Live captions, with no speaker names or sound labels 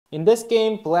In this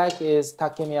game, black is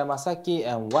Takemiya Masaki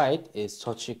and white is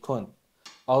Cho Chikun.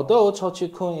 Although Cho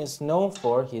Chikun is known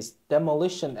for his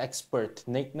demolition expert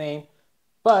nickname,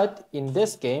 but in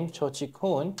this game, Cho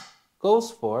Chikun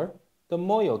goes for the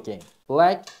Moyo game.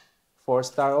 Black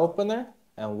 4-star opener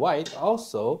and white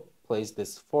also plays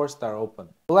this 4-star opener.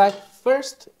 Black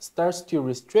first starts to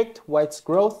restrict white's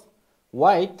growth.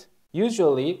 White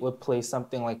usually would play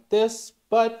something like this,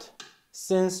 but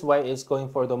since white is going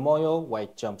for the Moyo,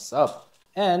 white jumps up.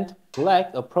 And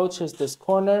black approaches this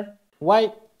corner.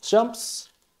 White jumps.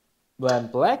 When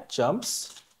black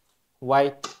jumps,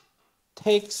 white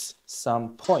takes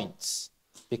some points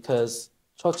because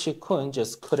Cho Chikun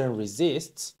just couldn't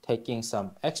resist taking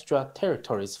some extra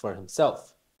territories for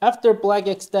himself. After black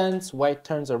extends, white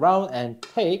turns around and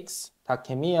takes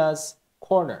Takemiya's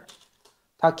corner.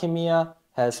 Takemiya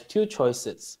has two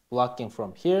choices, blocking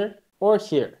from here or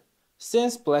here.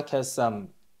 Since black has some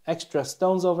extra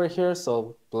stones over here,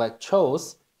 so black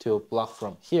chose to block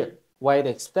from here. White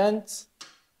extends,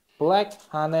 black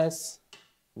harness,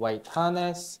 white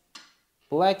harness,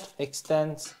 black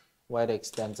extends, white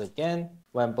extends again.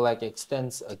 When black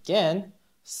extends again,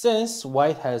 since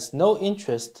white has no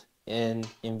interest in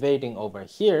invading over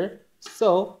here,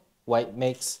 so white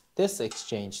makes this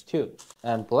exchange too.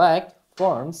 And black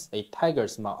forms a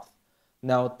tiger's mouth.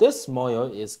 Now this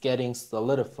moyo is getting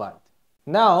solidified.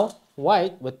 Now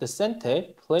white with the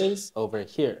sente plays over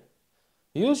here.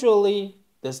 Usually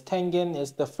this tengen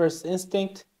is the first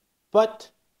instinct, but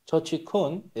Cho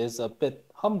Chikun is a bit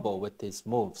humble with his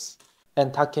moves.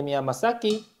 And Takemiya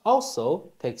Masaki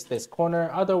also takes this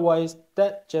corner, otherwise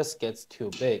that just gets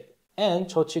too big. And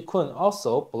Cho Chikun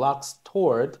also blocks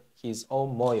toward his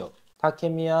own moyo.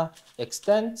 Takemiya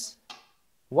extends.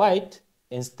 White,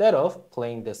 instead of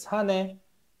playing this hane,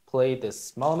 play this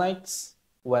small knights.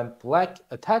 When black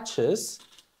attaches,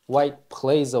 white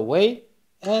plays away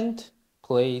and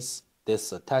plays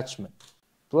this attachment.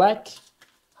 Black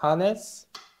harness,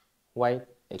 white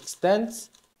extends,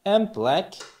 and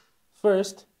black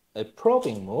first a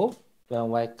probing move. When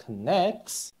white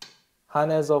connects,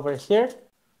 harness over here.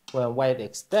 When white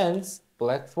extends,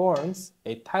 black forms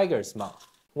a tiger's mouth.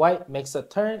 White makes a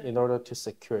turn in order to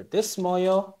secure this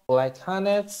moyo. Black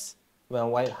harness. When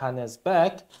white harness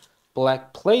back,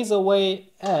 black plays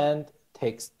away and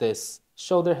takes this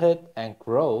shoulder hit and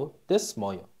grow this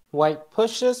moyo. White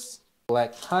pushes,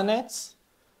 black harness,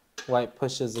 white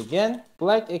pushes again,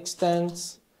 black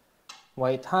extends,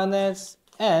 white harness,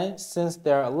 and since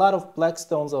there are a lot of black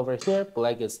stones over here,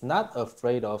 black is not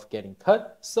afraid of getting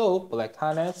cut, so black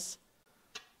harness,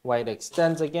 white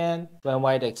extends again. When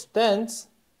white extends,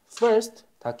 first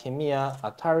Takemiya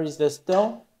ataris this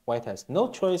stone, white has no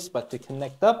choice but to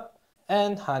connect up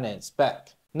and harness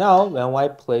back. Now when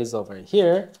white plays over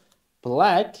here,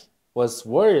 black was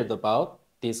worried about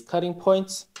these cutting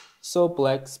points, so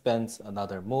black spends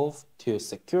another move to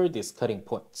secure these cutting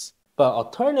points. But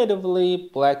alternatively,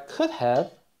 black could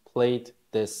have played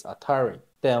this atari.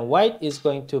 Then white is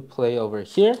going to play over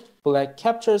here. Black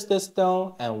captures this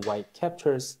stone and white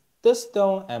captures this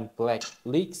stone, and black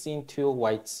leaks into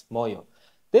white's moyo.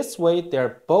 This way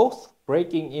they're both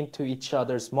breaking into each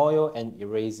other's moyo and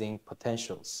erasing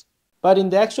potentials. But in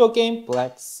the actual game,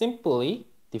 black simply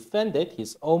defended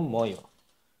his own moyo.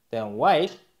 Then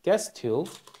white gets to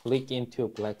leak into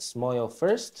black's moyo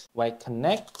first. White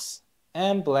connects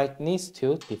and black needs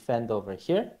to defend over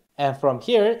here. And from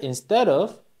here, instead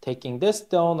of taking this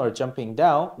stone or jumping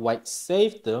down, white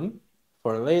saved them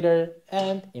for later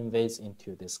and invades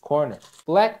into this corner.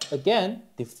 Black again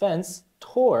defends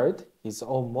toward his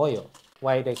own moyo.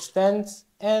 White extends,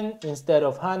 and instead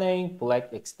of haneing,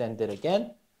 black extended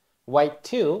again. White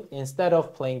too, instead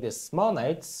of playing this small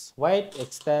knights, white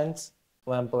extends.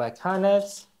 When black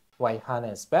harness, white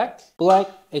harness back. Black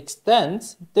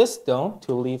extends this stone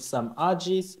to leave some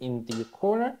ajis in the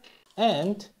corner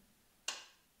and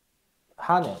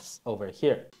harness over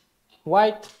here.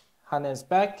 White harness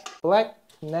back, black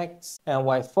connects, and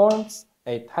white forms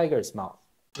a tiger's mouth.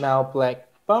 Now black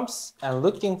bumps and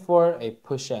looking for a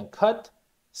push and cut,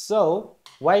 so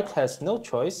white has no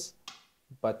choice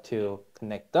but to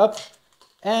connect up,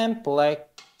 and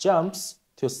black jumps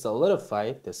to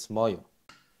solidify this moyo.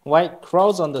 White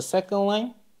crawls on the second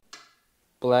line,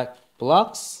 black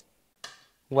blocks,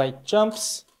 white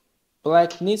jumps,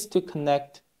 black needs to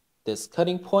connect this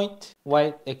cutting point,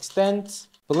 white extends,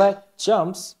 black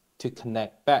jumps to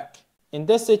connect back. In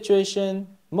this situation,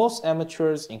 most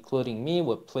amateurs, including me,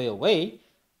 would play away,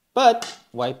 but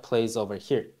white plays over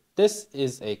here. This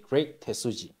is a great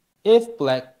tesuji. If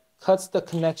black cuts the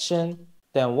connection,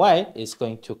 then white is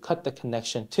going to cut the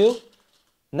connection too.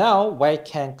 Now white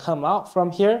can come out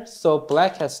from here, so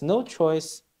black has no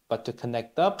choice but to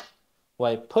connect up.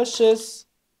 White pushes.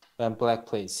 When black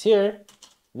plays here,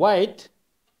 white,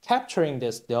 capturing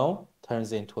this stone,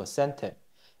 turns into a cente.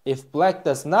 If black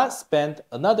does not spend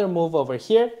another move over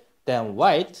here, then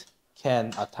white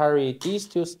can Atari these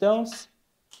two stones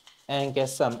and get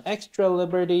some extra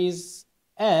liberties.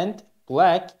 And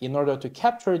black, in order to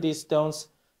capture these stones,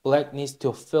 black needs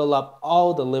to fill up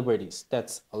all the liberties.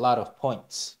 That's a lot of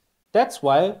points. That's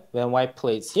why when white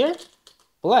plays here,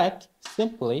 black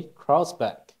simply crawls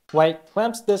back. White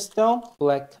clamps this stone,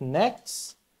 black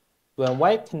connects. When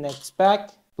white connects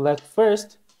back, black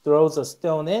first throws a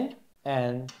stone in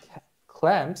and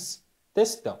clamps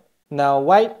this stone. Now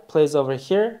white plays over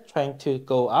here trying to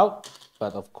go out,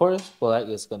 but of course black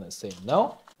is gonna say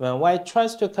no. When white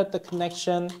tries to cut the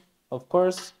connection, of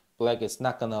course black is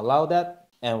not gonna allow that.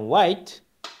 And white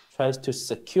tries to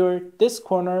secure this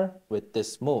corner with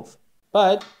this move.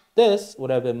 But this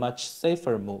would have been a much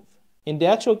safer move. In the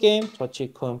actual game, Cho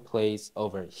Chikun plays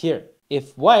over here.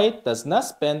 If white does not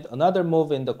spend another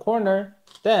move in the corner,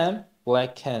 then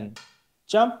black can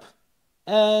jump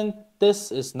and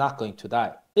this is not going to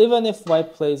die. Even if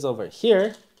white plays over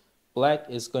here, black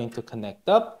is going to connect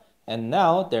up and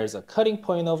now there's a cutting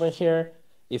point over here.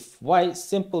 If white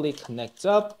simply connects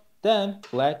up, then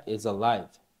black is alive.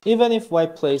 Even if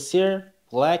white plays here,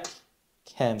 black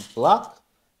can block.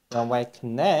 When white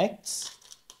connects,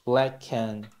 black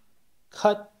can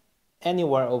cut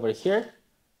anywhere over here.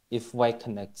 If white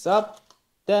connects up,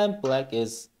 then black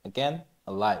is again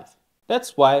alive.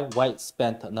 That's why white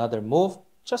spent another move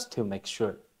just to make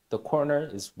sure the corner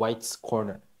is white's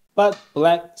corner. But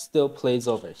black still plays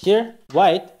over here.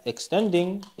 White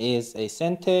extending is a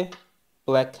cente,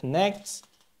 black connects,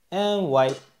 and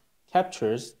white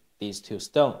captures these two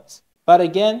stones. But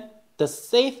again, the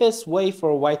safest way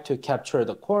for white to capture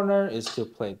the corner is to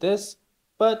play this,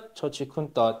 but Cho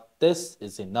Chikun thought this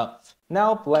is enough.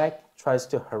 Now black tries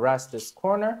to harass this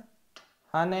corner,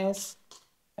 hanes,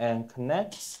 and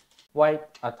connects.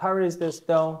 White Ataris this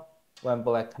stone. When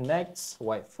black connects,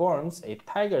 white forms a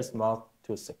tiger's mouth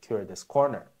to secure this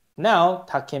corner. Now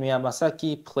Takemiya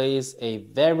Masaki plays a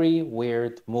very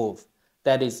weird move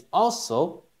that is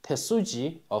also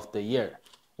Tesuji of the year,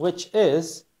 which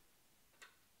is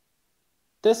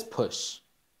this push.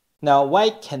 Now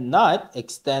white cannot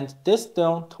extend this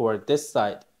stone toward this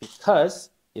side because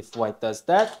if white does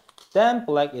that, then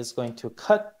black is going to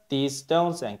cut these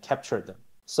stones and capture them.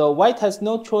 So white has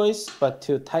no choice but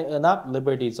to tighten up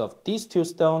liberties of these two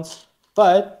stones,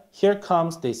 but here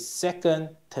comes the second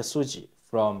Tesuji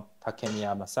from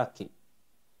Takemiya Masaki.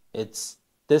 It's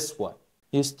this one.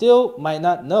 You still might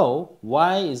not know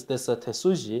why is this a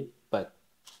Tesuji, but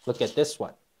look at this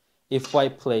one. If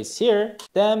white plays here,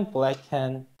 then black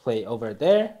can play over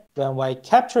there. When white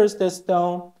captures this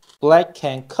stone, black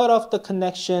can cut off the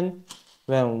connection.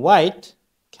 When white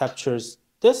captures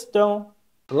this stone,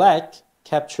 black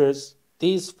captures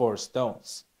these four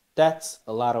stones. That's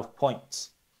a lot of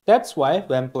points. That's why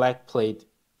when black played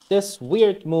this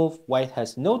weird move, white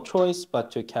has no choice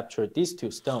but to capture these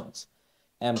two stones.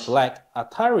 And black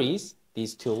Ataris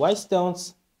these two white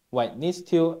stones, white needs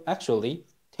to actually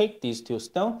take these two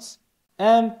stones.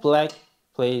 And black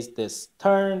plays this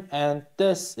turn and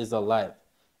this is alive.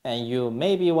 And you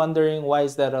may be wondering, why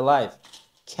is that alive?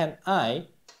 Can I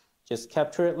just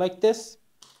capture it like this?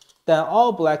 Then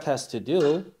all black has to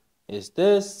do is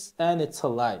this and it's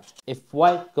alive. If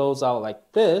white goes out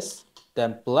like this,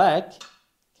 then black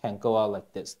can go out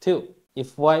like this too.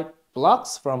 If white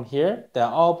blocks from here, then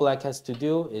all black has to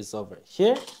do is over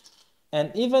here.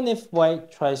 And even if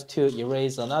white tries to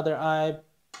erase another eye,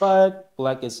 but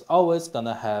black is always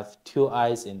gonna have two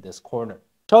eyes in this corner.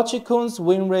 Cho Chikun's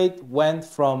win rate went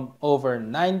from over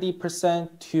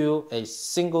 90% to a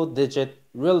single digit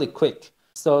really quick.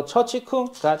 So Cho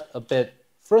Chikun got a bit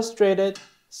frustrated,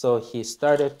 so he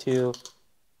started to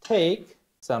take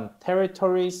some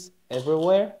territories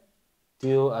everywhere,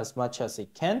 do as much as he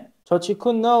can. Cho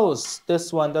Chikun knows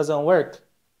this one doesn't work,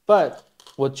 but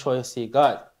what choice he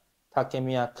got?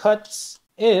 Takemiya cuts.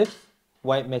 If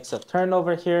white makes a turn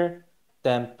over here,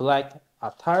 then black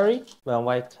Atari. When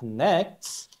white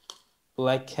connects,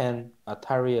 black can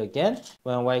Atari again.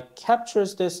 When white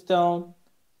captures this stone,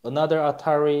 another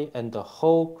Atari and the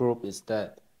whole group is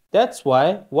dead. That's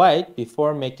why white,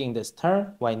 before making this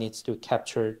turn, white needs to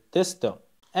capture this stone.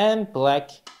 And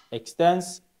black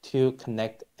extends to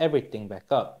connect everything back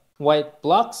up. White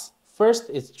blocks. First,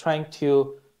 it's trying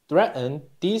to threaten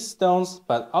these stones,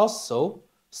 but also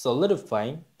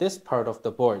solidifying this part of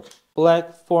the board.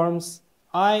 Black forms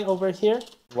eye over here.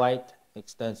 White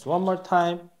extends one more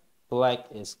time. black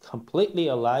is completely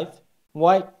alive.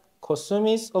 White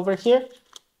kosumis over here.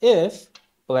 If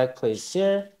black plays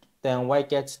here, then white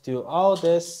gets to do all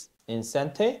this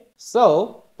incente.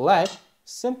 So black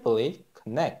simply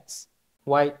connects.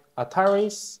 White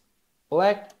ataris,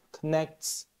 black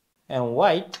connects, and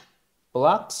white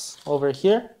blocks over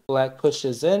here. Black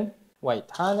pushes in, white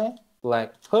hane,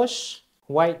 black push,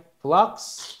 white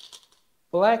blocks,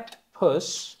 black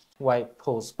push, white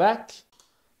pulls back,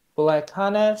 black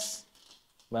hanes.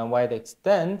 When white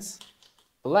extends,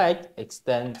 black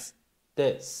extends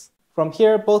this. From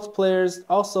here, both players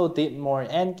also did more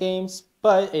endgames,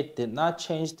 but it did not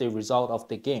change the result of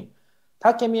the game.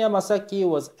 Takemiya Masaki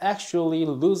was actually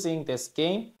losing this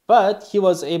game, but he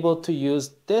was able to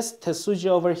use this Tesuji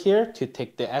over here to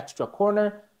take the extra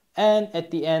corner, and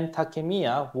at the end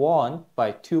Takemiya won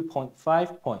by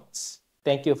 2.5 points.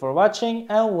 Thank you for watching,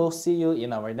 and we'll see you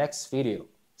in our next video.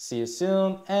 See you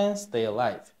soon and stay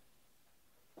alive.